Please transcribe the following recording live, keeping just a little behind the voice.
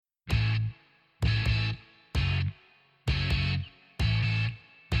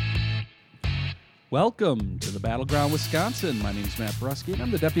Welcome to the Battleground, Wisconsin. My name is Matt Brusky, and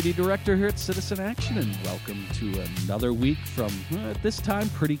I'm the Deputy Director here at Citizen Action, and welcome to another week from, at this time,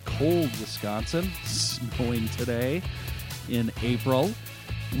 pretty cold Wisconsin, snowing today in April.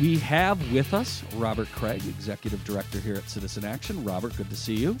 We have with us Robert Craig, Executive Director here at Citizen Action. Robert, good to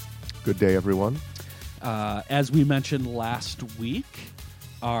see you. Good day, everyone. As we mentioned last week,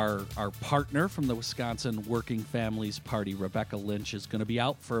 our partner from the Wisconsin Working Families Party, Rebecca Lynch, is going to be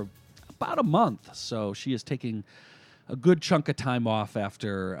out for about a month. So she is taking a good chunk of time off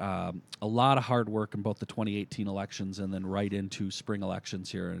after a lot of hard work in both the 2018 elections and then right into spring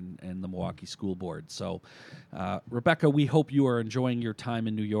elections here in the Milwaukee School Board. So, Rebecca, we hope you are enjoying your time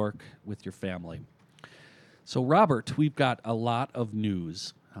in New York with your family. So, Robert, we've got a lot of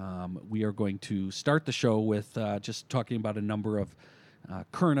news. We are going to start the show with just talking about a number of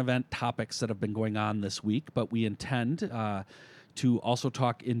current event topics that have been going on this week, but we intend to also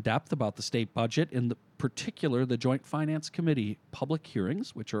talk in depth about the state budget, in particular the Joint Finance Committee public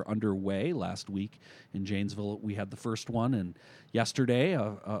hearings, which are underway. Last week in Janesville, we had the first one, and yesterday,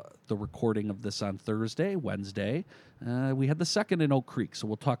 the recording of this on Thursday, Wednesday, we had the second in Oak Creek. So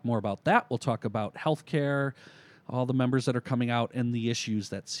we'll talk more about that. We'll talk about healthcare, all the members that are coming out, and the issues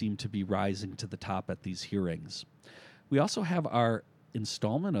that seem to be rising to the top at these hearings. We also have our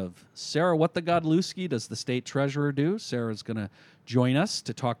installment of Sarah What the Godlewski Does the State Treasurer Do? Sarah's going to join us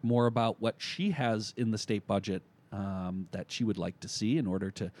to talk more about what she has in the state budget that she would like to see in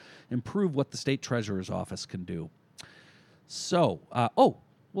order to improve what the State Treasurer's Office can do. So,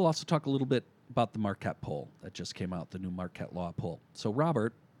 we'll also talk a little bit about the Marquette poll that just came out, the new Marquette Law poll. So,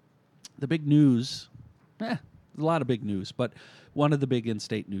 Robert, the big news, a lot of big news, but one of the big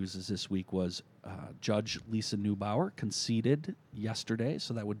in-state news is this week was Judge Lisa Neubauer conceded yesterday,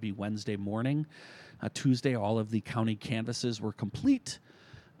 so that would be Wednesday morning. Tuesday, all of the county canvasses were complete.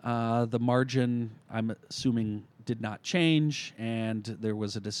 The margin, I'm assuming, did not change, and there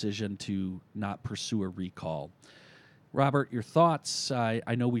was a decision to not pursue a recall. Robert, your thoughts?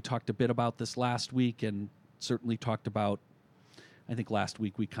 I know we talked a bit about this last week and certainly talked about, I think last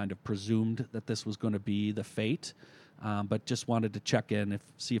week we kind of presumed that this was going to be the fate, but just wanted to check in,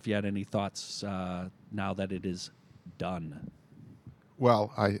 see if you had any thoughts now that it is done.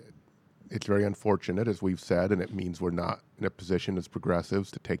 Well, it's very unfortunate, as we've said, and it means we're not in a position as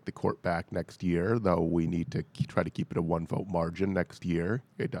progressives to take the court back next year, though we need to try to keep it a one-vote margin next year.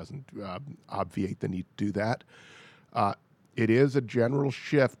 It doesn't obviate the need to do that. It is a general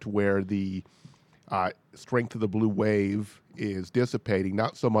shift where the strength of the blue wave is dissipating,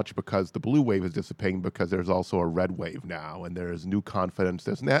 not so much because the blue wave is dissipating, because there's also a red wave now, and there's new confidence.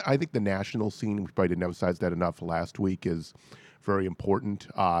 I think the national scene, we probably didn't emphasize that enough last week, is very important.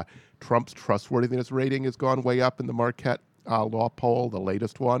 Trump's trustworthiness rating has gone way up in the Marquette Law poll, the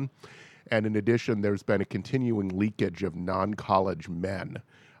latest one. And in addition, there's been a continuing leakage of non-college men.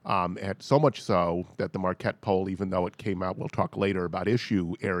 And so much so that the Marquette poll, even though it came out, we'll talk later about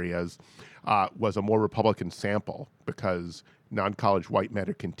issue areas, was a more Republican sample because non-college white men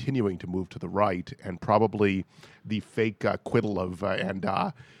are continuing to move to the right, and probably the fake acquittal of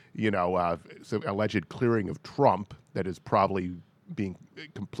some alleged clearing of Trump that is probably being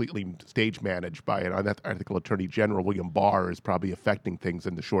completely stage managed by an unethical Attorney General, William Barr, is probably affecting things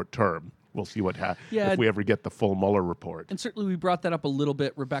in the short term. We'll see what happens if we ever get the full Mueller report. And certainly we brought that up a little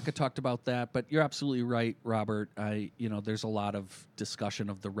bit. Rebecca talked about that, but you're absolutely right, Robert. There's a lot of discussion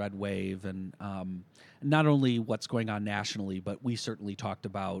of the red wave and not only what's going on nationally, but we certainly talked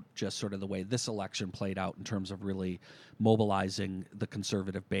about just sort of the way this election played out in terms of really mobilizing the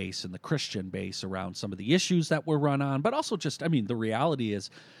conservative base and the Christian base around some of the issues that were run on, but also just, the reality is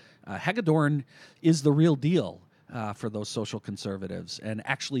Hagedorn is the real deal. For those social conservatives, and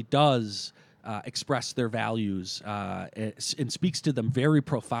actually does express their values and speaks to them very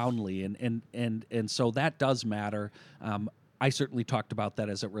profoundly, and so that does matter. I certainly talked about that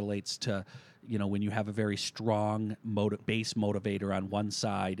as it relates to, when you have a very strong base motivator on one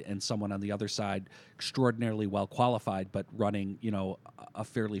side and someone on the other side extraordinarily well qualified, but running, a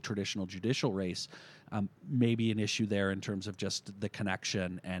fairly traditional judicial race. Maybe an issue there in terms of just the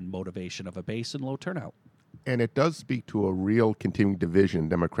connection and motivation of a base and low turnout. And it does speak to a real continuing division in the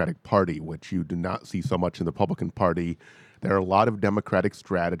Democratic Party, which you do not see so much in the Republican Party. There are a lot of Democratic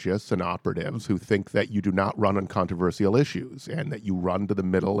strategists and operatives who think that you do not run on controversial issues and that you run to the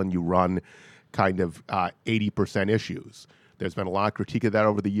middle and you run kind of 80% issues. There's been a lot of critique of that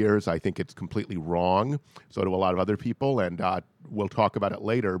over the years. I think it's completely wrong. So do a lot of other people, and we'll talk about it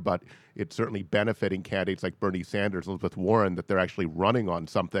later, but it's certainly benefiting candidates like Bernie Sanders, Elizabeth Warren, that they're actually running on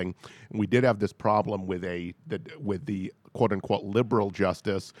something. And we did have this problem with the quote-unquote liberal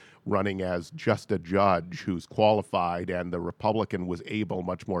justice running as just a judge who's qualified, and the Republican was able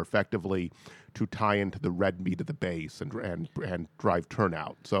much more effectively to tie into the red meat of the base and drive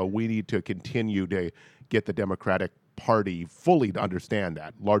turnout. So we need to continue to get the Democratic Party fully to understand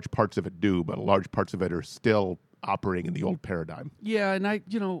that. Large parts of it do, but large parts of it are still operating in the old paradigm. Yeah,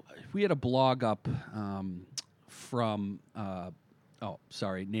 and we had a blog up from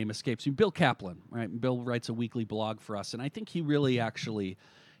name escapes me. Bill Kaplan, right? Bill writes a weekly blog for us, and I think he really actually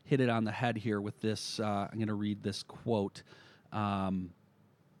hit it on the head here with this. I'm going to read this quote.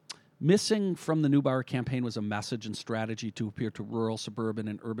 Missing from the Neubauer campaign was a message and strategy to appeal to rural, suburban,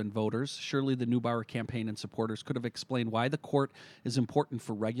 and urban voters. Surely the Neubauer campaign and supporters could have explained why the court is important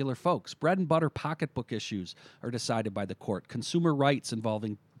for regular folks. Bread and butter pocketbook issues are decided by the court. Consumer rights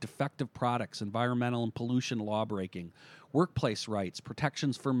involving defective products, environmental and pollution lawbreaking, workplace rights,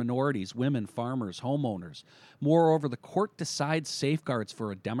 protections for minorities, women, farmers, homeowners. Moreover, the court decides safeguards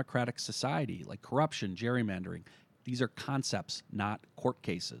for a democratic society like corruption, gerrymandering. These are concepts, not court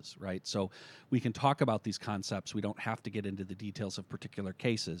cases, right? So we can talk about these concepts. We don't have to get into the details of particular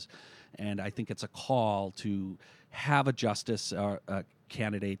cases. And I think it's a call to have a justice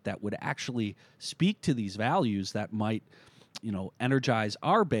candidate that would actually speak to these values that might, energize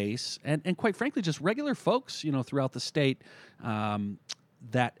our base and quite frankly, just regular folks, throughout the state,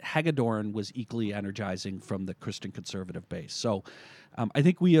 that Hagedorn was equally energizing from the Christian conservative base. So I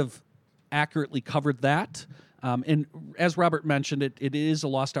think we have accurately covered that. And as Robert mentioned, it is a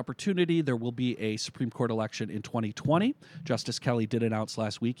lost opportunity. There will be a Supreme Court election in 2020. Justice Kelly did announce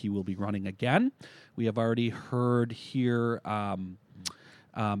last week he will be running again. We have already heard here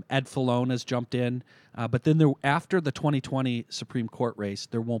Ed Fallone has jumped in. But then after the 2020 Supreme Court race,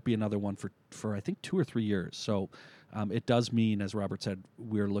 there won't be another one for I think 2 or 3 years. So it does mean, as Robert said,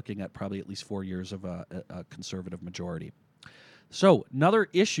 we're looking at probably at least 4 years of a conservative majority. So another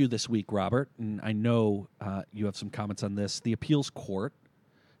issue this week, Robert, and I know you have some comments on this. The appeals court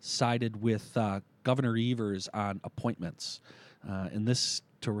sided with Governor Evers on appointments. And this,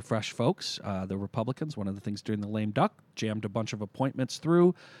 to refresh folks, the Republicans, one of the things during the lame duck, jammed a bunch of appointments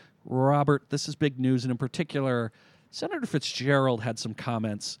through. Robert, this is big news, and in particular, Senator Fitzgerald had some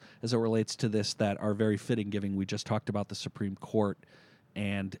comments as it relates to this that are very fitting, given we just talked about the Supreme Court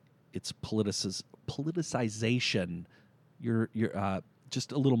and its politicization. You're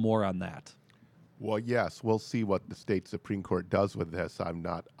just a little more on that. Well, yes, we'll see what the state Supreme Court does with this. I'm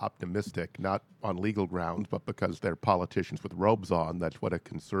not optimistic, not on legal grounds, but because they're politicians with robes on. That's what a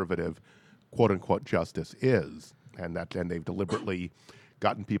conservative, quote-unquote, justice is. And they've deliberately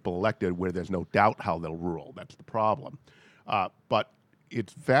gotten people elected where there's no doubt how they'll rule. That's the problem. But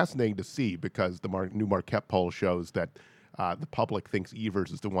it's fascinating to see because the new Marquette poll shows that the public thinks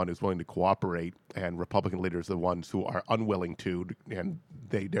Evers is the one who's willing to cooperate, and Republican leaders are the ones who are unwilling to, and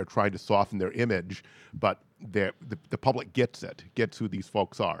they're trying to soften their image, but the public gets who these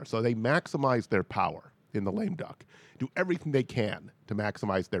folks are. So they maximize their power in the lame duck, do everything they can to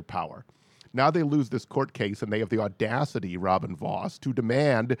maximize their power. Now they lose this court case, and they have the audacity, Robin Voss, to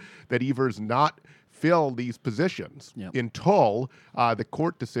demand that Evers not fill these positions until the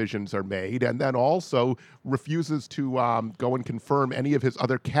court decisions are made, and then also refuses to go and confirm any of his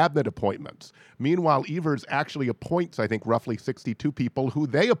other cabinet appointments. Meanwhile, Evers actually appoints, I think, roughly 62 people who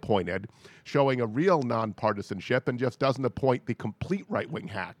they appointed, showing a real nonpartisanship, and just doesn't appoint the complete right-wing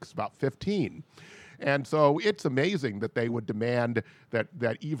hacks, about 15. And so it's amazing that they would demand that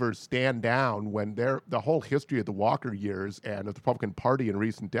Evers stand down when the whole history of the Walker years and of the Republican Party in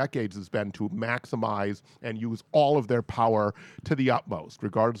recent decades has been to maximize and use all of their power to the utmost,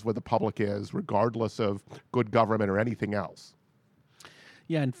 regardless of what the public is, regardless of good government or anything else.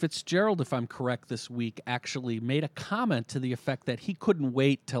 Yeah, and Fitzgerald, if I'm correct this week, actually made a comment to the effect that he couldn't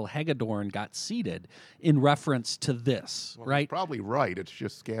wait till Hagedorn got seated in reference to this, right? He's probably right. It's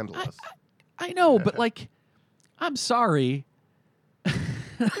just scandalous. I know, but I'm sorry.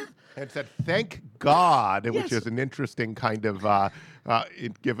 And said, thank God, yes. Which is an interesting kind of,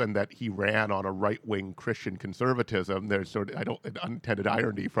 given that he ran on a right-wing Christian conservatism, there's sort of an unintended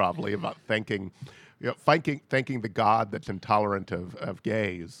irony probably about thanking the God that's intolerant of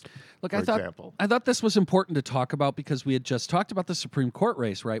gays, Look, for example. I thought this was important to talk about because we had just talked about the Supreme Court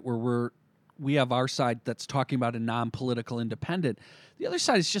race, right, where we have our side that's talking about a non-political independent. The other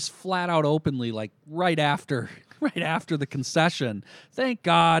side is just flat out openly, like right after the concession. Thank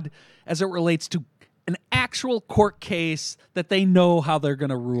God, as it relates to an actual court case that they know how they're going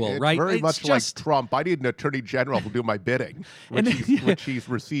to rule, It's right? very It's much just, like Trump. I need an attorney general to do my bidding, And- which he's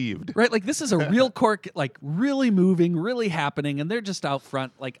received. right? Like, this is a real court, like, really moving, really happening, and they're just out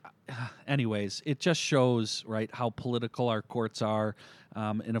front. Like, anyways, it just shows, right, how political our courts are.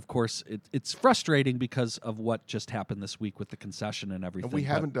 And of course, it's frustrating because of what just happened this week with the concession and everything. And we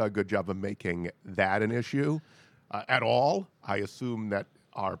haven't done a good job of making that an issue at all. I assume that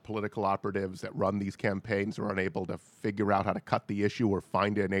our political operatives that run these campaigns are unable to figure out how to cut the issue or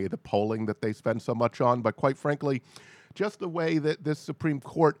find any of the polling that they spend so much on. But quite frankly, just the way that this Supreme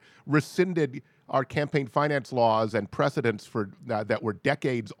Court rescinded our campaign finance laws and precedents for that were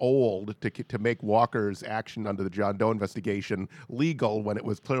decades old to make Walker's action under the John Doe investigation legal when it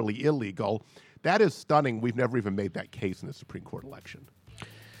was clearly illegal, that is stunning. We've never even made that case in the Supreme Court election.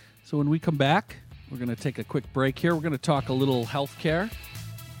 So when we come back, we're going to take a quick break here. We're going to talk a little health care.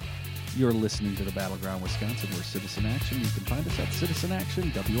 You're listening to the Battleground Wisconsin. We're Citizen Action. You can find us at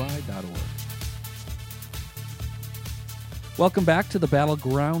citizenactionwi.org. Welcome back to the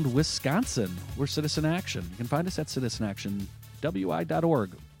Battleground Wisconsin. We're Citizen Action. You can find us at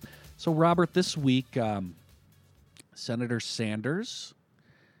citizenactionwi.org. So, Robert, this week, Senator Sanders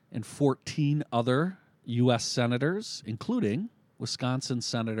and 14 other U.S. senators, including Wisconsin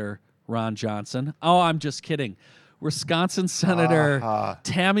Senator Ron Johnson. Oh, I'm just kidding. Wisconsin Senator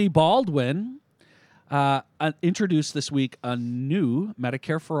Tammy Baldwin introduced this week a new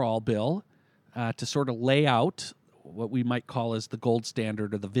Medicare for All bill to sort of lay out what we might call as the gold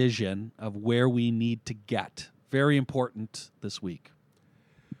standard or the vision of where we need to get. Very important this week.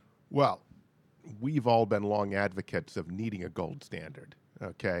 Well, we've all been long advocates of needing a gold standard,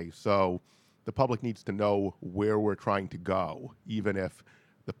 okay? So the public needs to know where we're trying to go, even if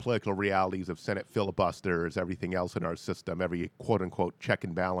the political realities of Senate filibusters, everything else in our system, every quote-unquote check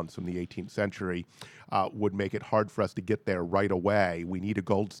and balance from the 18th century would make it hard for us to get there right away. We need a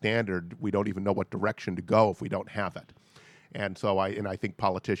gold standard. We don't even know what direction to go if we don't have it. And so I think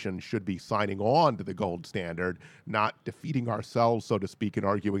politicians should be signing on to the gold standard, not defeating ourselves, so to speak, and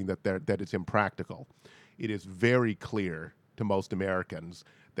arguing that it's impractical. It is very clear to most Americans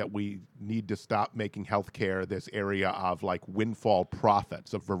that we need to stop making healthcare this area of like windfall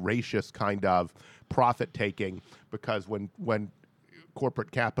profits, of voracious kind of profit taking, because when corporate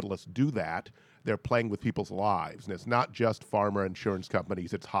capitalists do that, they're playing with people's lives. And it's not just pharma insurance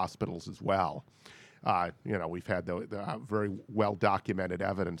companies, it's hospitals as well. We've had the very well-documented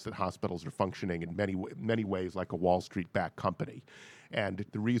evidence that hospitals are functioning in many ways like a Wall Street-backed company. And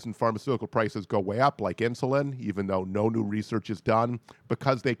the reason pharmaceutical prices go way up, like insulin, even though no new research is done,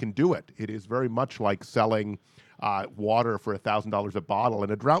 because they can do it. It is very much like selling water for $1,000 a bottle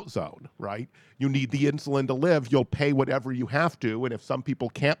in a drought zone, right? You need the insulin to live. You'll pay whatever you have to. And if some people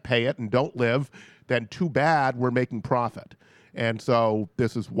can't pay it and don't live, then too bad, we're making profit. And so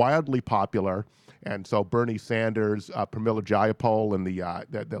this is wildly popular. And so Bernie Sanders, Pramila Jayapal, and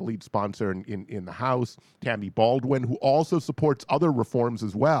the lead sponsor in the House, Tammy Baldwin, who also supports other reforms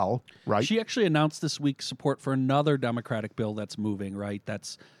as well, right? She actually announced this week support for another Democratic bill that's moving, right?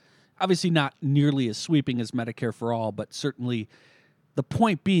 That's obviously not nearly as sweeping as Medicare for All, but certainly the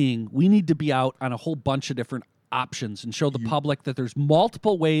point being we need to be out on a whole bunch of different options and show the public that there's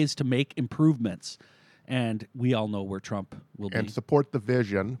multiple ways to make improvements. And we all know where Trump will be. And support the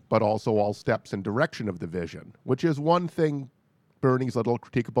vision, but also all steps in direction of the vision, which is one thing Bernie's a little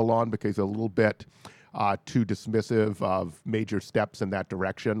critiquable on because he's a little bit too dismissive of major steps in that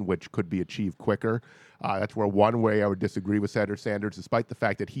direction, which could be achieved quicker. That's where one way I would disagree with Senator Sanders, despite the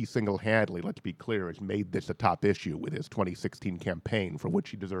fact that he single-handedly, let's be clear, has made this a top issue with his 2016 campaign, for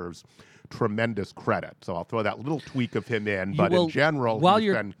which he deserves tremendous credit. So I'll throw that little tweak of him in, but in general,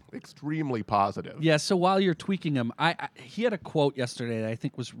 he's been extremely positive. Yeah, so while you're tweaking him, he had a quote yesterday that I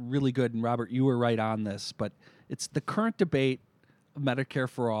think was really good, and Robert, you were right on this, but it's the current debate of Medicare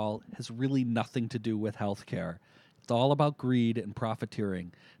for All has really nothing to do with health care. It's all about greed and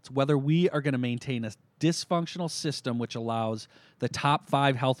profiteering. It's whether we are going to maintain a dysfunctional system which allows the top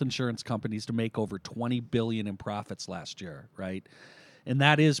 5 health insurance companies to make over $20 billion in profits last year, right? And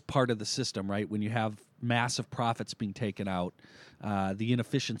that is part of the system, right? When you have massive profits being taken out, the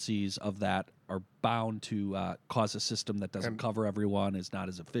inefficiencies of that are bound to cause a system that doesn't cover everyone, is not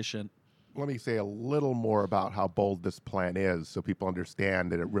as efficient. Let me say a little more about how bold this plan is so people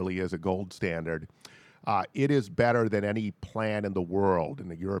understand that it really is a gold standard. It is better than any plan in the world,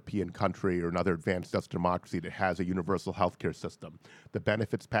 in a European country or another advanced democracy that has a universal healthcare system. The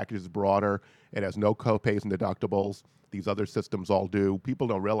benefits package is broader. It has no copays and deductibles. These other systems all do. People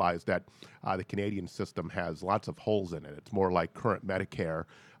don't realize that the Canadian system has lots of holes in it. It's more like current Medicare.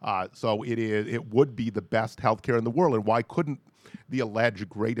 So it would be the best healthcare in the world. And why couldn't the alleged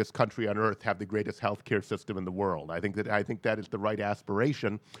greatest country on earth have the greatest healthcare system in the world? I think that is the right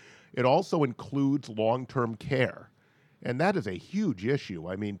aspiration. It also includes long-term care, and that is a huge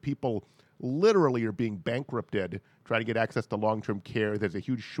issue. I mean, people literally are being bankrupted trying to get access to long-term care. There's a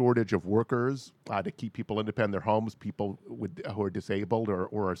huge shortage of workers to keep people independent in their homes, people who are disabled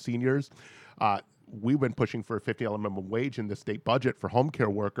or are seniors. We've been pushing for a $50 minimum wage in the state budget for home care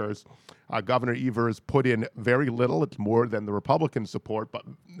workers. Governor Evers put in very little. It's more than the Republican support, but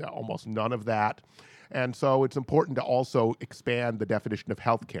almost none of that. And so it's important to also expand the definition of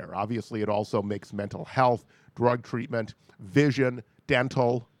health care. Obviously, it also makes mental health, drug treatment, vision,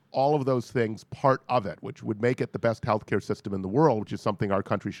 dental, all of those things part of it, which would make it the best healthcare system in the world, which is something our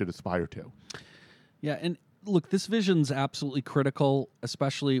country should aspire to. Yeah, and look, this vision's absolutely critical,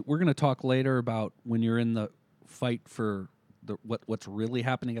 especially we're going to talk later about when you're in the fight for what's really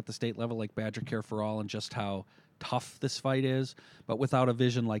happening at the state level, like Badger Care for All, and just how tough this fight is. But without a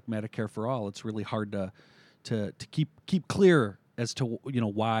vision like Medicare for All, it's really hard to keep clear as to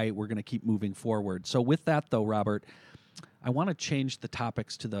why we're going to keep moving forward. So with that, though, Robert, I want to change the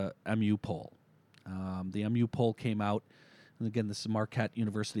topics to the MU poll. The MU poll came out, and again, this is Marquette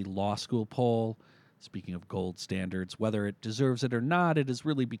University Law School poll. Speaking of gold standards, whether it deserves it or not, it has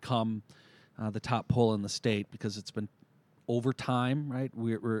really become the top poll in the state because it's been over time, right?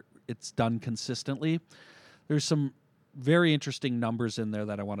 It's done consistently. There's some very interesting numbers in there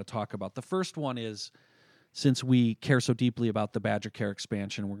that I want to talk about. The first one is, since we care so deeply about the Badger Care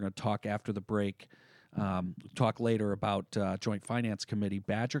expansion, we're going to talk after the break, talk later about Joint Finance Committee.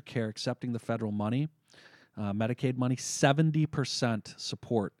 Badger Care accepting the federal money, Medicaid money, 70%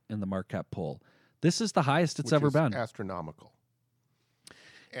 support in the Marquette poll. This is the highest it's ever been. Astronomical.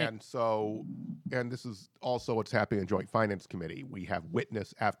 And this is also what's happening in Joint Finance Committee. We have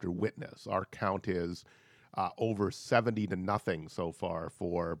witness after witness. Our count is over 70-0 so far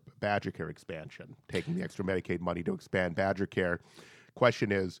for Badger Care expansion, taking the extra Medicaid money to expand Badger Care.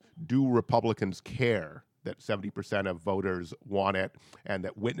 Question is, do Republicans care that 70% of voters want it and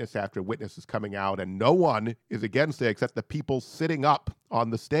that witness after witness is coming out and no one is against it except the people sitting up on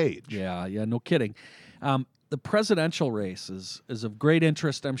the stage? Yeah, no kidding. The presidential race is of great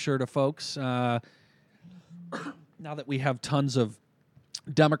interest, I'm sure, to folks. Now that we have tons of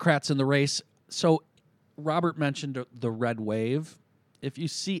Democrats in the race. So Robert mentioned the red wave. If you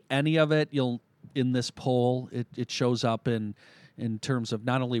see any of it, in this poll, it shows up in terms of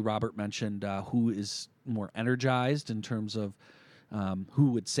not only Robert mentioned who is more energized in terms of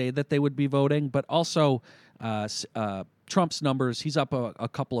who would say that they would be voting, but also Trump's numbers. He's up a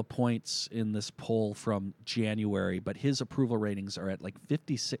couple of points in this poll from January, but his approval ratings are at like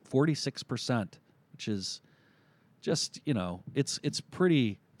 46%, which is just, it's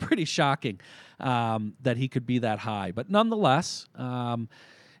pretty shocking that he could be that high. But nonetheless, and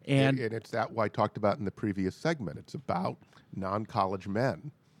it's that what I talked about in the previous segment. It's about non-college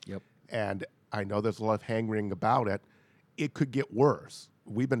men. Yep. And I know there's a lot of hand-wringing about it. It could get worse.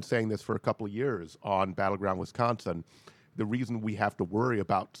 We've been saying this for a couple of years on Battleground Wisconsin. The reason we have to worry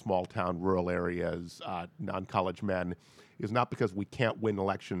about small-town, rural areas, non-college men, is not because we can't win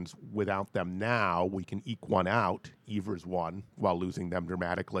elections without them now. We can eke one out. Evers won while losing them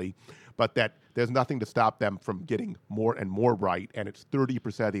dramatically. But that there's nothing to stop them from getting more and more right, and it's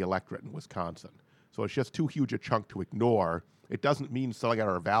 30% of the electorate in Wisconsin. So it's just too huge a chunk to ignore. It doesn't mean selling out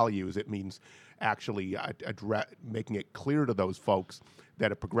our values. It means actually making it clear to those folks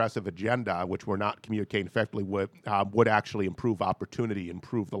that a progressive agenda, which we're not communicating effectively with, would actually improve opportunity,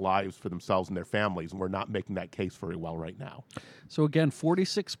 improve the lives for themselves and their families. And we're not making that case very well right now. So again,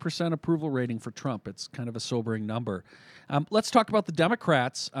 46% approval rating for Trump. It's kind of a sobering number. Let's talk about the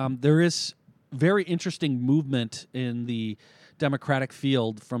Democrats. There is very interesting movement in the Democratic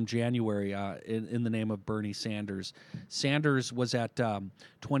field from January in the name of Bernie Sanders. Sanders was at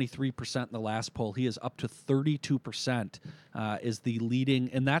 23% in the last poll. He is up to 32%, is the leading,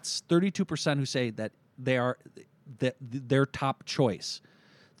 and that's 32% who say that they are their top choice.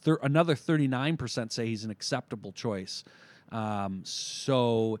 Another 39% say he's an acceptable choice. And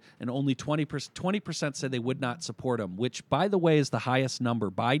only 20% say they would not support him, which, by the way, is the highest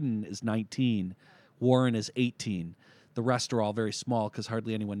number. Biden is 19, Warren is 18. The rest are all very small because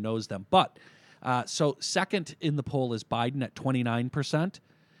hardly anyone knows them. But so second in the poll is Biden at 29%.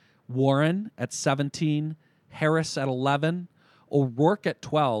 Warren at 17, Harris at 11, O'Rourke at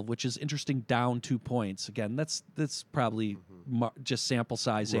 12, which is interesting, down 2 points. Again, that's probably just sample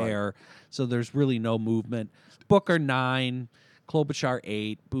size error, so there's really no movement. Booker 9, Klobuchar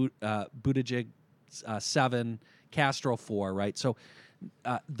 8, Buttigieg 7, Castro 4. Right, so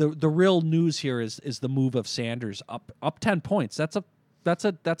the real news here is the move of Sanders up 10 points. That's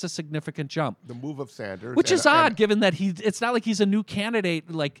a significant jump. The move of Sanders, which is odd, given that it's not like he's a new candidate.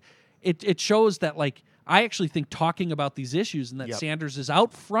 Like it shows that like. I actually think talking about these issues and that Sanders is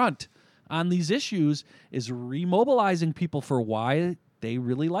out front on these issues is remobilizing people for why they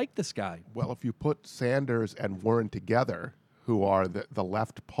really like this guy. Well, if you put Sanders and Warren together, who are the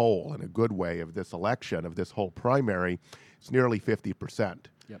left pole in a good way of this election, of this whole primary, it's nearly 50%.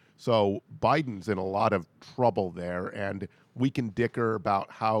 Yep. So Biden's in a lot of trouble there, and we can dicker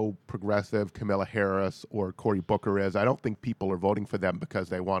about how progressive Kamala Harris or Cory Booker is. I don't think people are voting for them because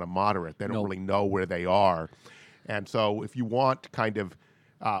they want a moderate. They don't really know where they are. And so if you want kind of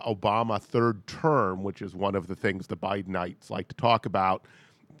Obama third term, which is one of the things the Bidenites like to talk about,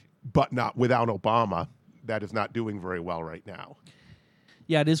 but not without Obama, that is not doing very well right now.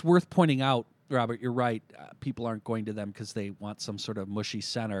 Yeah, it is worth pointing out, Robert, you're right. People aren't going to them because they want some sort of mushy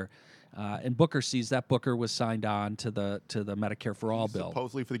center. And Booker sees that. Booker was signed on to the Medicare for All bill.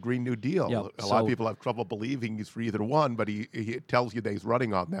 Supposedly for the Green New Deal. Yep. A lot of people have trouble believing he's for either one, but he tells you that he's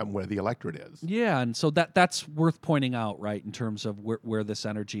running on them where the electorate is. Yeah, and so that's worth pointing out, right, in terms of where this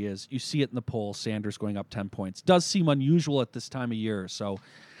energy is. You see it in the poll, Sanders going up 10 points. Does seem unusual at this time of year, so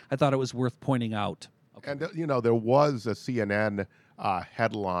I thought it was worth pointing out. Okay. And, there was a CNN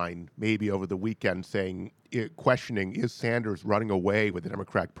headline maybe over the weekend saying, questioning, is Sanders running away with the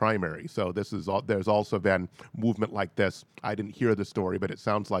Democratic primary? So there's also been movement like this. I didn't hear the story, but it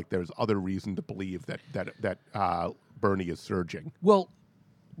sounds like there's other reason to believe that Bernie is surging. Well,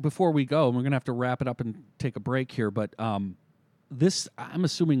 before we go, and we're going to have to wrap it up and take a break here, but I'm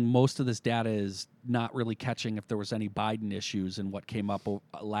assuming most of this data is not really catching if there was any Biden issues in what came up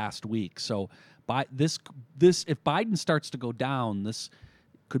last week. So this if Biden starts to go down, this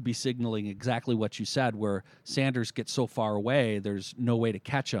could be signaling exactly what you said, where Sanders gets so far away, there's no way to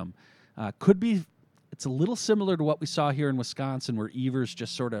catch him. It's a little similar to what we saw here in Wisconsin, where Evers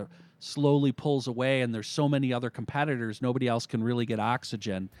just sort of slowly pulls away, and there's so many other competitors, nobody else can really get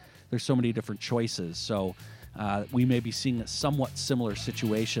oxygen. There's so many different choices. So we may be seeing a somewhat similar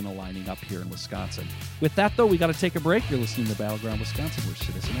situation aligning up here in Wisconsin. With that, though, we got to take a break. You're listening to Battleground Wisconsin. We're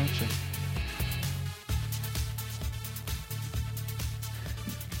Citizen Action.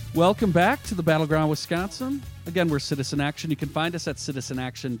 Welcome back to the Battleground Wisconsin. Again, we're Citizen Action. You can find us at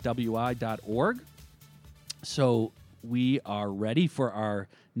citizenactionwi.org. So we are ready for our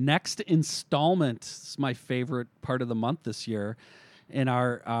next installment. This is my favorite part of the month this year. In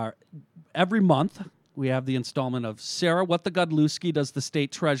our every month, we have the installment of Sarah, What the Godlewski Does the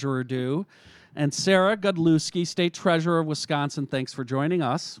State Treasurer Do? And Sarah Godlewski, State Treasurer of Wisconsin, thanks for joining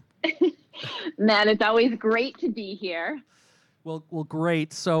us. Matt, it's always great to be here. Well,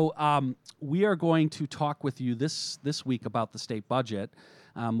 great. So we are going to talk with you this week about the state budget.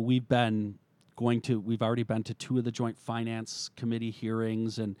 We've already been to 2 of the Joint Finance Committee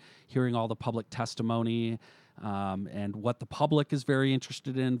hearings and hearing all the public testimony and what the public is very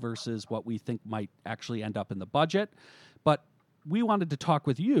interested in versus what we think might actually end up in the budget. But we wanted to talk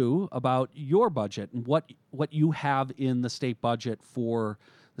with you about your budget and what you have in the state budget for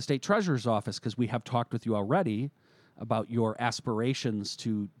the state treasurer's office, because we have talked with you already about your aspirations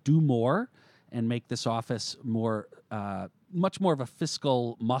to do more and make this office much more of a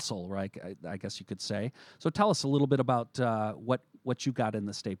fiscal muscle, right? I guess you could say. So tell us a little bit about what you got in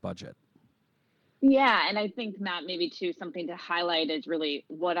the state budget. Yeah, and I think, Matt, maybe too, something to highlight is really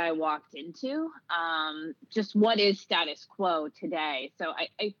what I walked into, just what is status quo today. So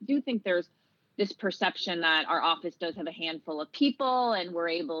I do think there's this perception that our office does have a handful of people and we're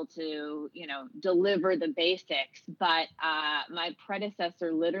able to, deliver the basics. But my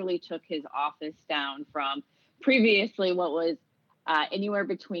predecessor literally took his office down from previously what was anywhere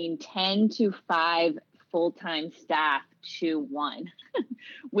between 10 to 5 full-time staff to 1,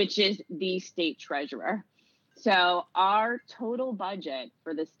 which is the state treasurer. So our total budget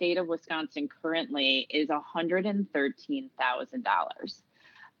for the state of Wisconsin currently is $113,000.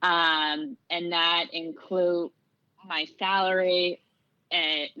 And that includes my salary,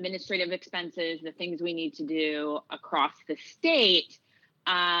 administrative expenses, the things we need to do across the state.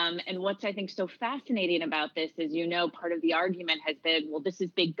 And what's I think so fascinating about this is, part of the argument has been, well, this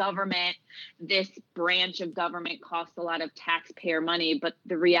is big government. This branch of government costs a lot of taxpayer money. But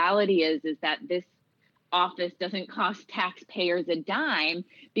the reality is that this office doesn't cost taxpayers a dime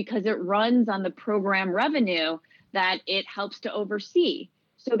because it runs on the program revenue that it helps to oversee.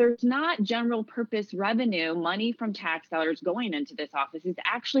 So there's not general purpose revenue, money from tax dollars going into this office. It's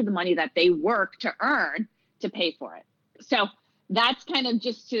actually the money that they work to earn to pay for it. So that's kind of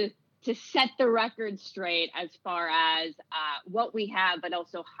just to set the record straight as far as what we have, but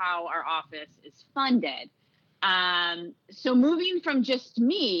also how our office is funded. So moving from just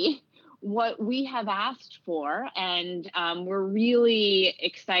me, what we have asked for, and we're really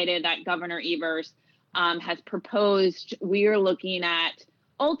excited that Governor Evers has proposed, we are looking at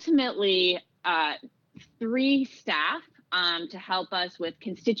ultimately 3 staff to help us with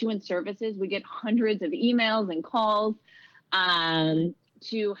constituent services. We get hundreds of emails and calls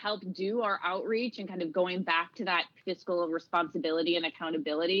to help do our outreach and kind of going back to that fiscal responsibility and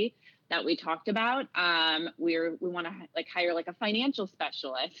accountability that we talked about. We want to hire a financial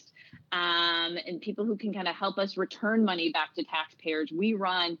specialist and people who can kind of help us return money back to taxpayers. We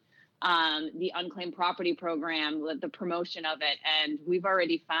run the unclaimed property program, the promotion of it, and we've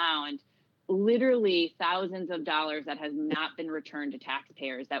already found literally thousands of dollars that has not been returned to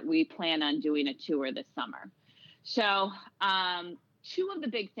taxpayers that we plan on doing a tour this summer. So 2 of the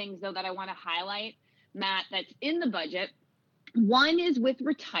big things, though, that I want to highlight, Matt, that's in the budget. One is with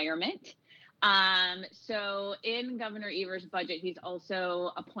retirement. So in Governor Evers' budget, he's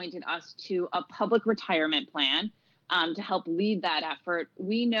also appointed us to a public retirement plan to help lead that effort.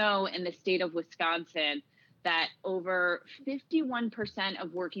 We know in the state of Wisconsin that over 51%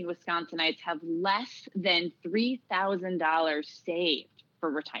 of working Wisconsinites have less than $3,000 saved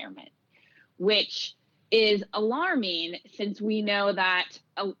for retirement, which is alarming since we know that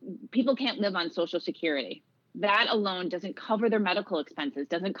people can't live on Social Security. That alone doesn't cover their medical expenses,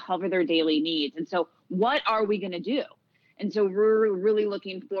 doesn't cover their daily needs. And so what are we going to do? And so we're really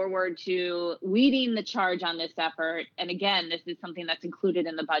looking forward to leading the charge on this effort. And again, this is something that's included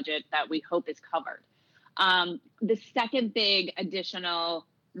in the budget that we hope is covered. The second big additional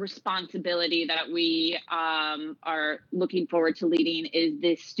responsibility that we are looking forward to leading is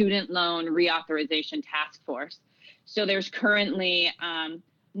the Student Loan Reauthorization Task Force. So there's currently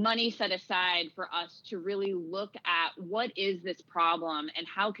money set aside for us to really look at what is this problem and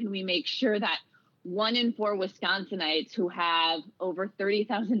how can we make sure that 1 in 4 Wisconsinites who have over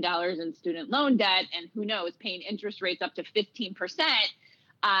 $30,000 in student loan debt and who knows paying interest rates up to 15%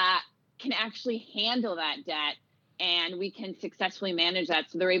 can actually handle that debt, and we can successfully manage that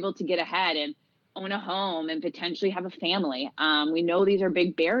so they're able to get ahead and own a home and potentially have a family. We know these are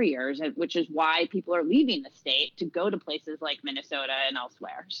big barriers, which is why people are leaving the state to go to places like Minnesota and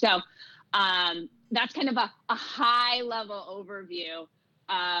elsewhere. So that's kind of a high level overview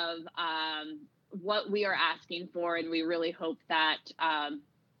of what we are asking for. And we really hope that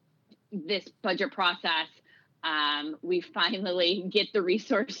this budget process, we finally get the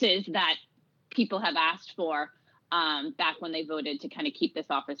resources that people have asked for back when they voted to kind of keep this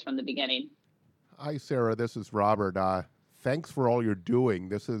office from the beginning. Hi, Sarah. This is Robert. Thanks for all you're doing.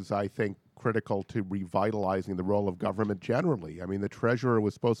 This is, I think, critical to revitalizing the role of government generally. I mean, the treasurer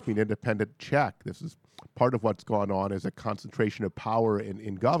was supposed to be an independent check. This is part of what's gone on is a concentration of power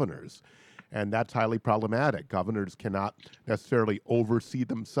in governors. And that's highly problematic. Governors cannot necessarily oversee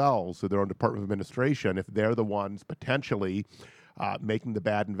themselves or their own Department of Administration if they're the ones potentially making the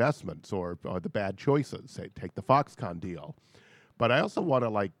bad investments or the bad choices. Say, take the Foxconn deal. But I also want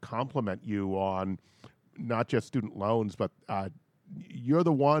to compliment you on not just student loans, but you're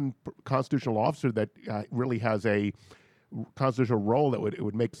the one constitutional officer that really has a constitutional role that it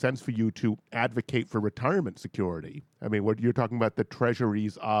would make sense for you to advocate for retirement security. I mean, what you're talking about the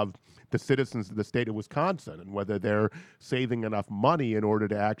treasuries of the citizens of the state of Wisconsin and whether they're saving enough money in order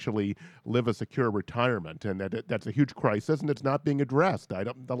to actually live a secure retirement. And that's a huge crisis, and it's not being addressed.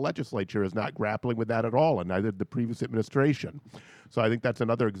 The legislature is not grappling with that at all, and neither did the previous administration. So I think that's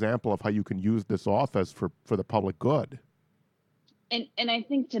another example of how you can use this office for the public good. And I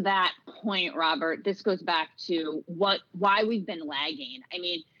think to that point, Robert, this goes back to why we've been lagging. I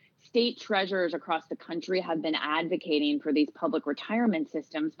mean, state treasurers across the country have been advocating for these public retirement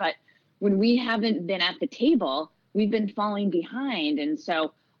systems, but when we haven't been at the table, we've been falling behind. And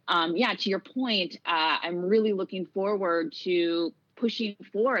so, to your point, I'm really looking forward to pushing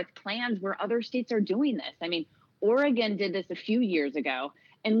forth plans where other states are doing this. I mean, Oregon did this a few years ago.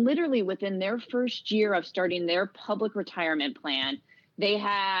 And literally within their first year of starting their public retirement plan, they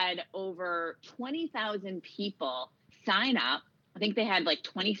had over 20,000 people sign up. I think they had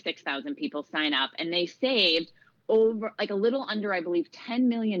 26,000 people sign up, and they saved over a little under, I believe, $10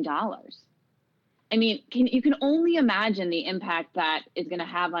 million. I mean, you can only imagine the impact that is going to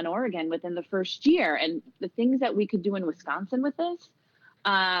have on Oregon within the first year, and the things that we could do in Wisconsin with this.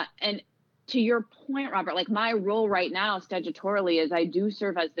 And to your point, Robert, like my role right now statutorily is I do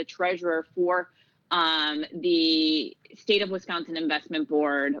serve as the treasurer for the State of Wisconsin Investment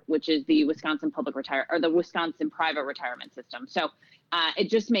Board, which is the Wisconsin the Wisconsin Private Retirement System. So it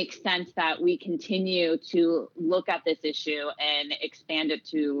just makes sense that we continue to look at this issue and expand it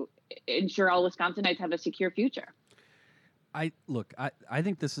to ensure all Wisconsinites have a secure future. I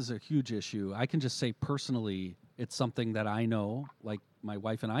think this is a huge issue. I can just say personally, it's something that I know, like my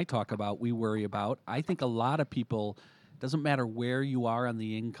wife and I talk about, we worry about. I think a lot of people, doesn't matter where you are on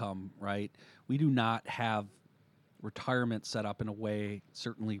the income, right? We do not have retirement set up in a way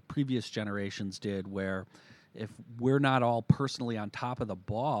certainly previous generations did, where if we're not all personally on top of the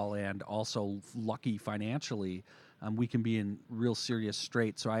ball and also lucky financially, we can be in real serious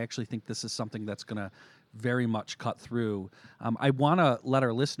straits. So I actually think this is something that's going to very much cut through. I want to let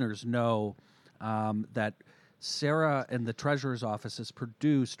our listeners know that Sarah and the Treasurer's Office has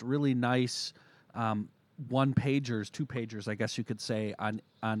produced really nice one-pagers, two-pagers, I guess you could say,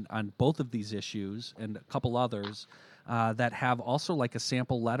 on both of these issues and a couple others that have also like a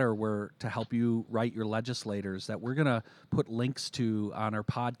sample letter where to help you write your legislators that we're going to put links to on our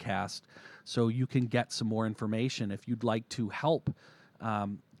podcast so you can get some more information if you'd like to help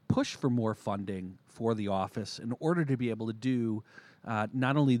push for more funding for the office in order to be able to do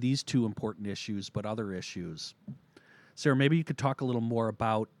not only these two important issues, but other issues. Sarah, maybe you could talk a little more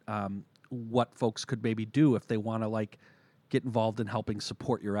about what folks could maybe do if they want to like get involved in helping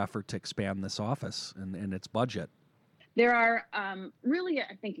support your effort to expand this office and its budget. There are really,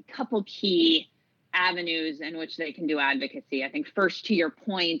 I think, a couple key avenues in which they can do advocacy. I think first, to your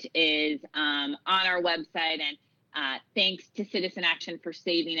point, is on our website, and thanks to Citizen Action for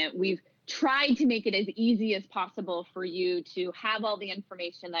saving it, we've tried to make it as easy as possible for you to have all the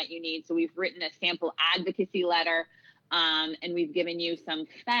information that you need. So we've written a sample advocacy letter, and we've given you some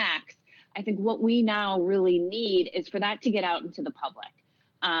facts. I think what we now really need is for that to get out into the public.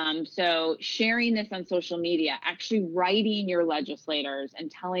 So sharing this on social media, actually writing your legislators and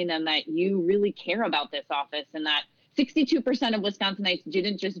telling them that you really care about this office and that 62% of Wisconsinites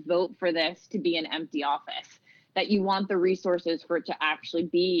didn't just vote for this to be an empty office, that you want the resources for it to actually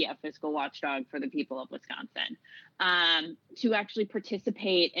be a fiscal watchdog for the people of Wisconsin, to actually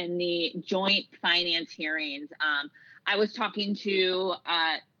participate in the joint finance hearings. I was talking to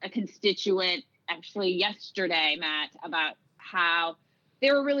a constituent actually yesterday, Matt, about how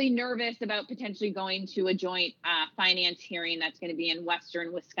they were really nervous about potentially going to a joint finance hearing that's going to be in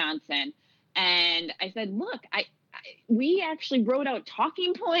Western Wisconsin. And I said, look, we actually wrote out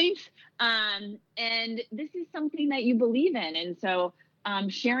talking points, and this is something that you believe in. And so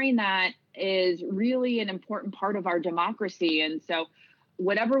sharing that is really an important part of our democracy. And so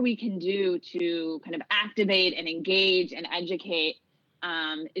whatever we can do to kind of activate and engage and educate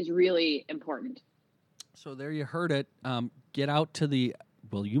is really important. So there you heard it. Get out to you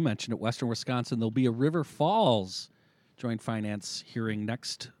mentioned it, Western Wisconsin. There'll be a River Falls joint finance hearing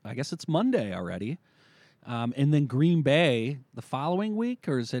next, I guess it's Monday already. And then Green Bay the following week,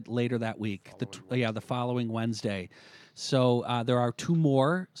 or is it later that week? The following Wednesday. So there are two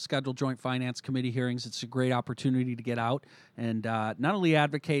more scheduled Joint Finance Committee hearings. It's a great opportunity to get out and not only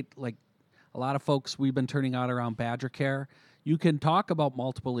advocate, like a lot of folks we've been turning out around Badger Care. You can talk about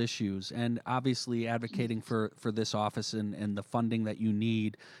multiple issues and obviously advocating for this office and the funding that you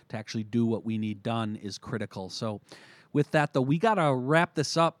need to actually do what we need done is critical. So with that, though, we got to wrap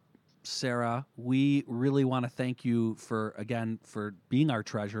this up. Sarah, we really want to thank you for being our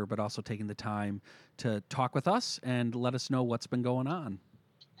treasurer, but also taking the time to talk with us and let us know what's been going on.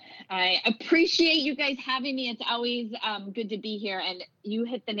 I appreciate you guys having me. It's always good to be here. And you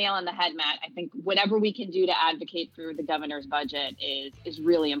hit the nail on the head, Matt. I think whatever we can do to advocate for the governor's budget is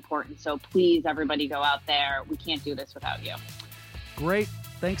really important. So please, everybody go out there. We can't do this without you. Great.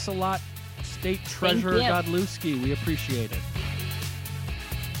 Thanks a lot, State Treasurer Godlewski. We appreciate it.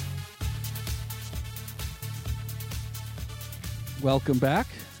 Welcome back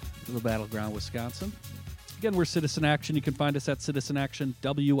to the Battleground, Wisconsin. Again, we're Citizen Action. You can find us at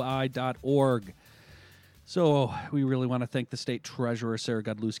citizenactionwi.org. So we really want to thank the State Treasurer, Sarah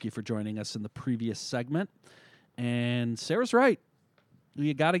Godlewski, for joining us in the previous segment. And Sarah's right.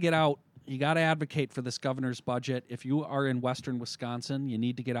 You got to get out. You got to advocate for this governor's budget. If you are in Western Wisconsin, you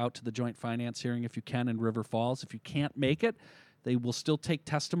need to get out to the joint finance hearing if you can in River Falls. If you can't make it, they will still take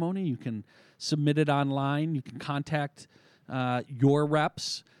testimony. You can submit it online. You can contact your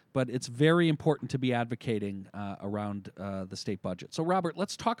reps but it's very important to be advocating around the state budget. So, Robert,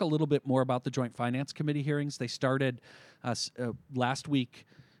 let's talk a little bit more about the Joint Finance Committee hearings. They started last week,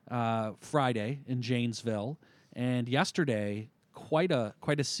 Friday, in Janesville, and yesterday, quite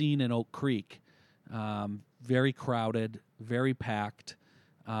a scene in Oak Creek. Very crowded, very packed.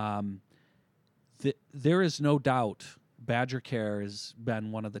 There is no doubt Badger Care has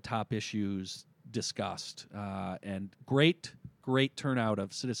been one of the top issues discussed, and great turnout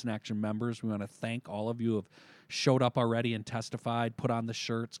of Citizen Action members. We want to thank all of you who have showed up already and testified, put on the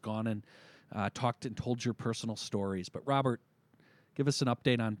shirts, gone and talked and told your personal stories. But Robert, give us an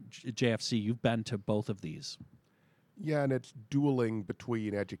update on JFC. You've been to both of these. Yeah, and it's dueling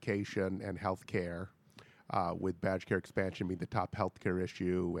between education and healthcare, with Badger Care expansion being the top healthcare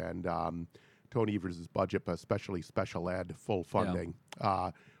issue, and Tony Evers' budget, but especially special ed full funding.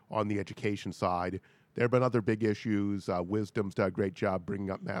 On the education side, there have been other big issues. Wisdom's done a great job bringing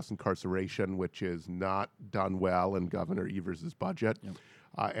up mass incarceration, which is not done well in Governor Evers' budget,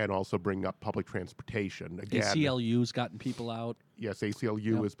 and also bringing up public transportation. Again, ACLU's gotten people out. Yes,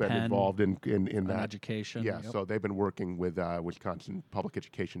 ACLU has been involved in that. Education. Yeah, so they've been working with Wisconsin Public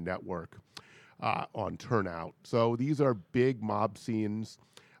Education Network on turnout. So these are big mob scenes.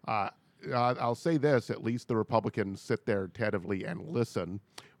 I'll say this, at least the Republicans sit there attentively and listen.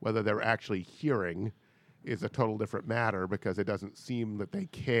 Whether they're actually hearing is a total different matter, because it doesn't seem that they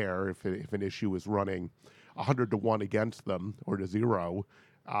care if an issue is running 100-1 against them or to 0.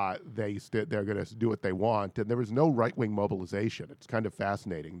 They're going to do what they want, and there is no right-wing mobilization. It's kind of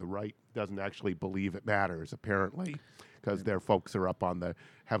fascinating. The right doesn't actually believe it matters, apparently, because their folks are up on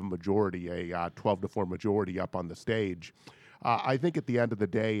have a majority, a 12-4 majority up on the stage. I think at the end of the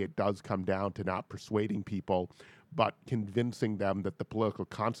day, it does come down to not persuading people, but convincing them that the political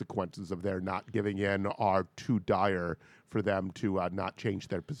consequences of their not giving in are too dire for them to not change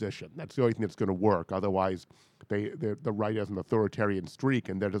their position. That's the only thing that's going to work. Otherwise, the right has an authoritarian streak,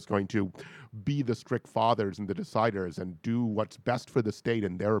 and they're just going to be the strict fathers and the deciders and do what's best for the state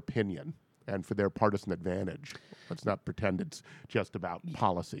in their opinion and for their partisan advantage. Let's not pretend it's just about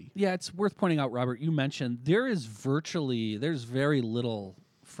policy. Yeah, it's worth pointing out, Robert, you mentioned there's very little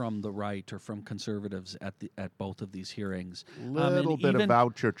from the right or from conservatives at both of these hearings. Little bit of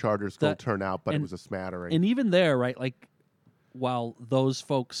voucher charter school turnout, but it was a smattering. And even there, right, like, while those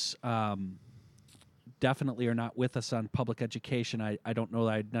folks definitely are not with us on public education, I don't know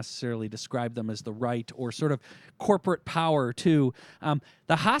that I'd necessarily describe them as the right or sort of corporate power, too.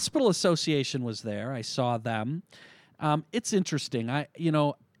 The Hospital Association was there. I saw them. It's interesting.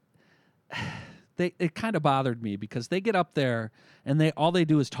 It kind of bothered me because they get up there and all they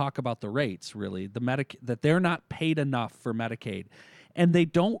do is talk about the rates, really, that they're not paid enough for Medicaid. And they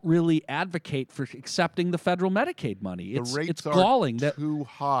don't really advocate for accepting the federal Medicaid money. The rates it's galling are too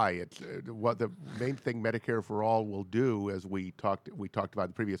high. It's what the main thing Medicare for All will do, as we talked about in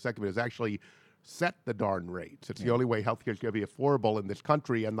the previous segment, is actually set the darn rates. It's the only way healthcare is going to be affordable in this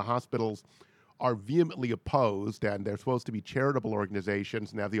country, and the hospitals are vehemently opposed, and they're supposed to be charitable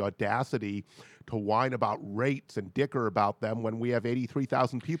organizations and have the audacity to whine about rates and dicker about them when we have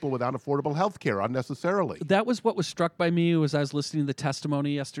 83,000 people without affordable health care unnecessarily. That was what was struck by me as I was listening to the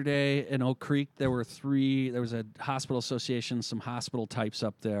testimony yesterday in Oak Creek. There was a hospital association, some hospital types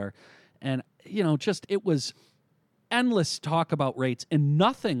up there, and it was endless talk about rates and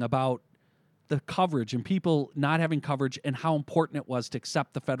nothing about the coverage and people not having coverage and how important it was to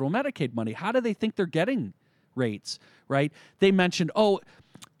accept the federal Medicaid money. How do they think they're getting rates, right? They mentioned,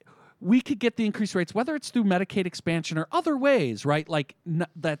 we could get the increased rates, whether it's through Medicaid expansion or other ways, right? Like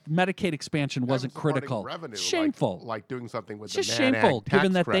that Medicaid expansion wasn't critical. Revenue, shameful. Like doing something with it's the just shameful,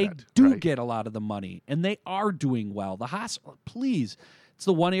 given that credit, they do get a lot of the money and they are doing well. The hospital, please. It's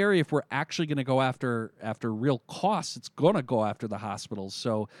the one area if we're actually going to go after real costs, it's going to go after the hospitals.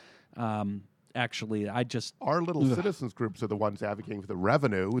 So, actually, our little citizens groups are the ones advocating for the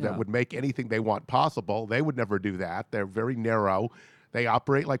revenue that would make anything they want possible. They would never do that. They're very narrow. They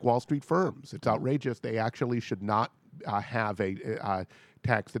operate like Wall Street firms. It's outrageous. They actually should not have a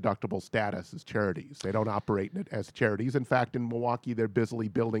tax-deductible status as charities. They don't operate as charities. In fact, in Milwaukee, they're busily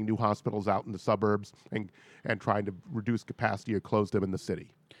building new hospitals out in the suburbs and trying to reduce capacity or close them in the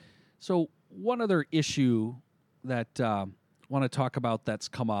city. So one other issue that I want to talk about that's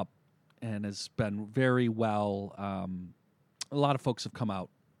come up and has been very well, a lot of folks have come out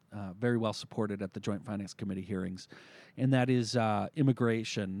very well supported at the Joint Finance Committee hearings, and that is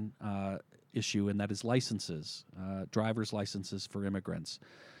immigration issue, and that is licenses, driver's licenses for immigrants.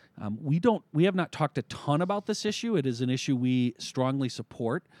 We have not talked a ton about this issue. It is an issue we strongly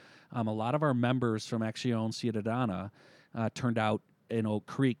support. A lot of our members from Acción Ciudadana turned out in Oak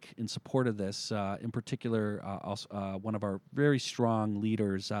Creek in support of this. In particular, also, one of our very strong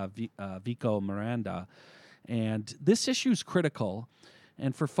leaders, Vico Miranda. And this issue is critical.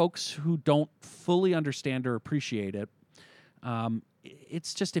 And for folks who don't fully understand or appreciate it,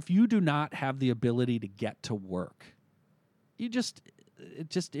 it's just if you do not have the ability to get to work, it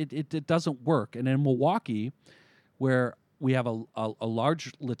doesn't work. And in Milwaukee, where we have a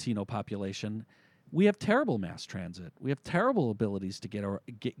large Latino population, we have terrible mass transit. We have terrible abilities to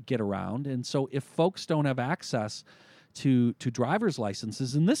get around. And so if folks don't have access to driver's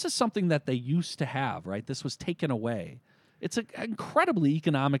licenses, and this is something that they used to have, right? This was taken away. It's an incredibly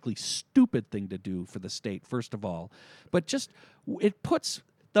economically stupid thing to do for the state, first of all. But just it puts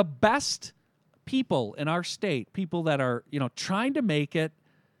the best people in our state, people that are, trying to make it,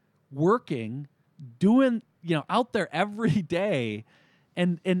 working, doing, out there every day,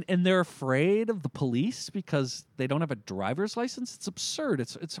 and they're afraid of the police because they don't have a driver's license. It's absurd.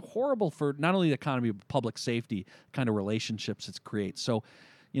 It's horrible for not only the economy but public safety kind of relationships it creates. So,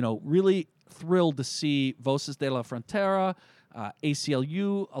 really thrilled to see Voces de la Frontera,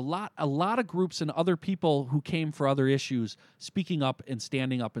 ACLU, a lot of groups and other people who came for other issues speaking up and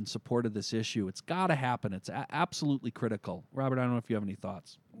standing up in support of this issue. It's got to happen. It's absolutely critical. Robert, I don't know if you have any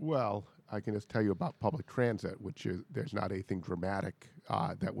thoughts. Well, I can just tell you about public transit, which is there's not anything dramatic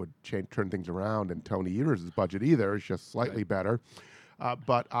that would turn things around in Tony Evers' budget either. It's just slightly better.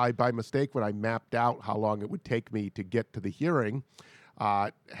 But I, by mistake, when I mapped out how long it would take me to get to the hearing,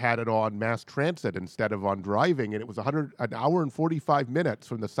 had it on mass transit instead of on driving, and it was an hour and 45 minutes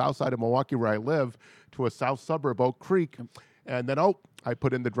from the south side of Milwaukee where I live to a south suburb, Oak Creek, and then I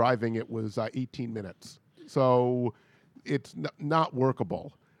put in the driving. It was 18 minutes. So it's not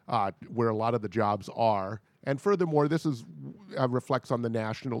workable where a lot of the jobs are. And furthermore, this reflects on the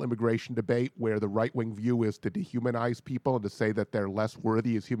national immigration debate, where the right-wing view is to dehumanize people and to say that they're less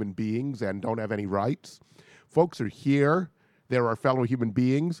worthy as human beings and don't have any rights. Folks are here. They're our fellow human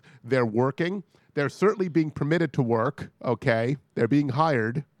beings. They're working. They're certainly being permitted to work, okay? They're being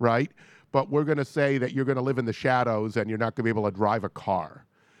hired, right? But we're going to say that you're going to live in the shadows and you're not going to be able to drive a car.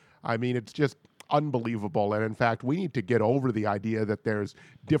 I mean, it's just unbelievable. And in fact, we need to get over the idea that there's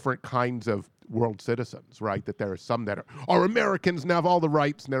different kinds of world citizens, right? That there are some that are Americans and have all the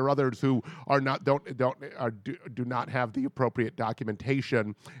rights, and there are others who are not, do not have the appropriate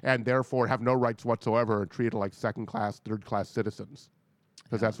documentation and therefore have no rights whatsoever and treated like second-class, third-class citizens.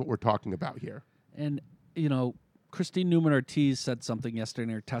 Because that's what we're talking about here. And, Christine Newman Ortiz said something yesterday in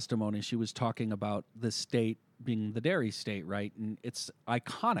her testimony. She was talking about the state being the dairy state, right? And it's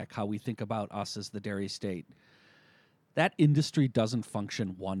iconic how we think about us as the dairy state. That industry doesn't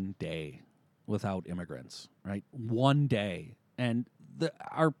function one day without immigrants, right? One day. And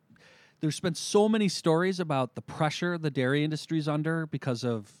there's been so many stories about the pressure the dairy industry is under because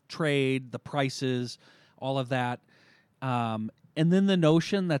of trade, the prices, all of that. And then the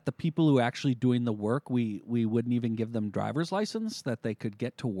notion that the people who are actually doing the work, we wouldn't even give them driver's license, that they could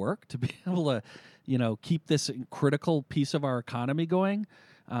get to work to be able to, keep this critical piece of our economy going,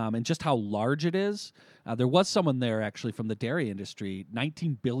 and just how large it is. There was someone there actually from the dairy industry,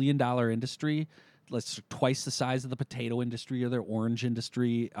 $19 billion industry. That's twice the size of the potato industry or the orange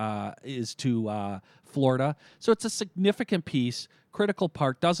industry is to Florida. So it's a significant piece, critical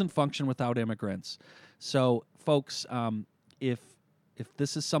part, doesn't function without immigrants. So folks, if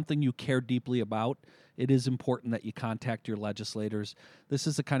this is something you care deeply about, it is important that you contact your legislators. This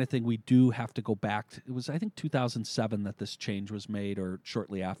is the kind of thing we do have to go back to. It was, I think, 2007 that this change was made, or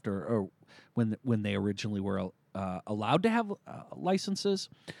shortly after, or when they originally were allowed to have licenses.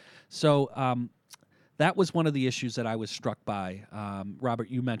 So that was one of the issues that I was struck by.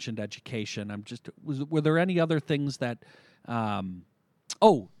 Robert, you mentioned education. Were there any other things that?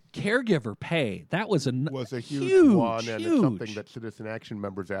 Caregiver pay. That was a huge one, and it's something that Citizen Action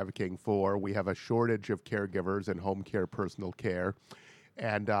members are advocating for. We have a shortage of caregivers in home care, personal care,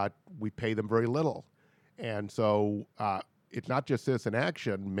 and we pay them very little. And so it's not just Citizen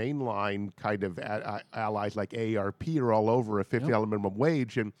Action. Mainline kind of allies like AARP are all over a $50 minimum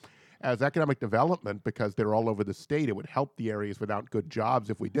wage. And as economic development, because they're all over the state, it would help the areas without good jobs.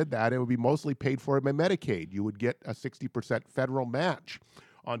 If we did that, it would be mostly paid for by Medicaid. You would get a 60% federal match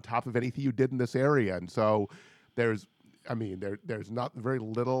on top of anything you did in this area. And so there's not very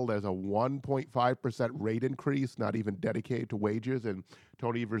little. There's a 1.5% rate increase, not even dedicated to wages in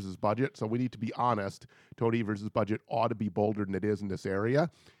Tony Evers' budget. So we need to be honest. Tony Evers' budget ought to be bolder than it is in this area.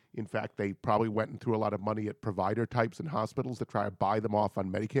 In fact, they probably went and threw a lot of money at provider types and hospitals to try to buy them off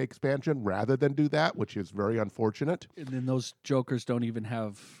on Medicaid expansion rather than do that, which is very unfortunate. And then those jokers don't even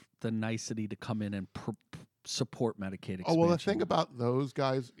have the nicety to come in and support Medicaid expansion. Oh, well, the thing about those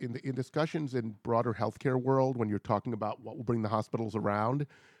guys in discussions in broader healthcare world, when you're talking about what will bring the hospitals around,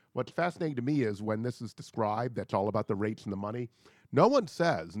 what's fascinating to me is when this is described, that's all about the rates and the money. No one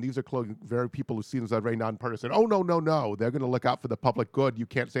says, and these are very people who see them as very nonpartisan, oh, no, they're going to look out for the public good. You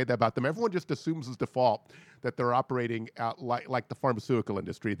can't say that about them. Everyone just assumes as default that they're operating like the pharmaceutical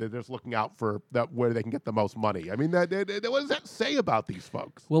industry. They're just looking out for where they can get the most money. I mean, what does that say about these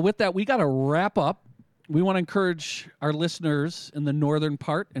folks? Well, with that, we got to wrap up. We want to encourage our listeners in the northern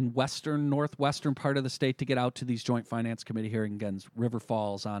part and northwestern part of the state to get out to these Joint Finance Committee hearings. Again, River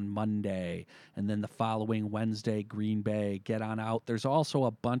Falls on Monday, and then the following Wednesday, Green Bay. Get on out. There's also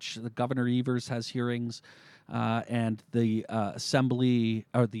a bunch. The Governor Evers has hearings, and the Assembly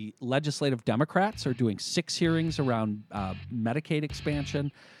or the Legislative Democrats are doing 6 hearings around Medicaid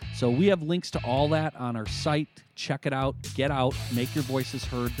expansion. So we have links to all that on our site. Check it out. Get out. Make your voices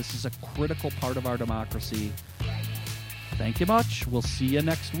heard. This is a critical part of our democracy. Thank you much. We'll see you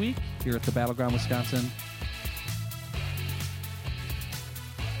next week here at the Battleground Wisconsin